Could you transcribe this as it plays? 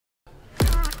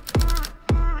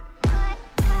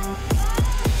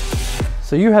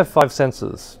So you have 5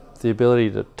 senses, the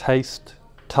ability to taste,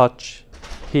 touch,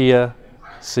 hear,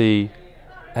 see,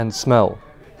 and smell.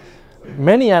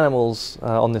 Many animals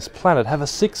on this planet have a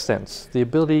 6th sense, the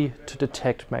ability to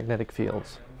detect magnetic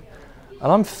fields.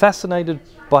 And I'm fascinated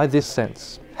by this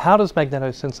sense. How does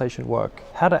magnetosensation work?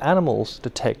 How do animals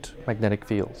detect magnetic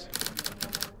fields?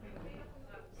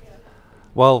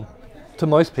 Well, to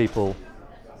most people,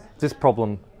 this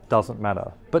problem doesn't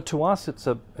matter. But to us, it's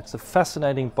a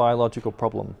fascinating biological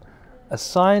problem, a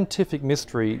scientific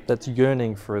mystery that's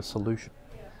yearning for a solution.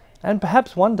 And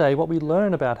perhaps one day what we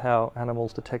learn about how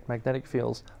animals detect magnetic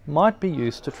fields might be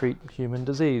used to treat human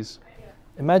disease.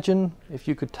 Imagine if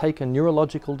you could take a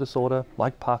neurological disorder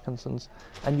like Parkinson's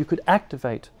and you could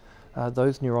activate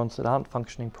those neurons that aren't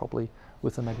functioning properly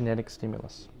with a magnetic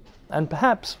stimulus. And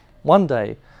perhaps one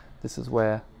day this is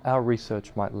where our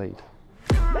research might lead.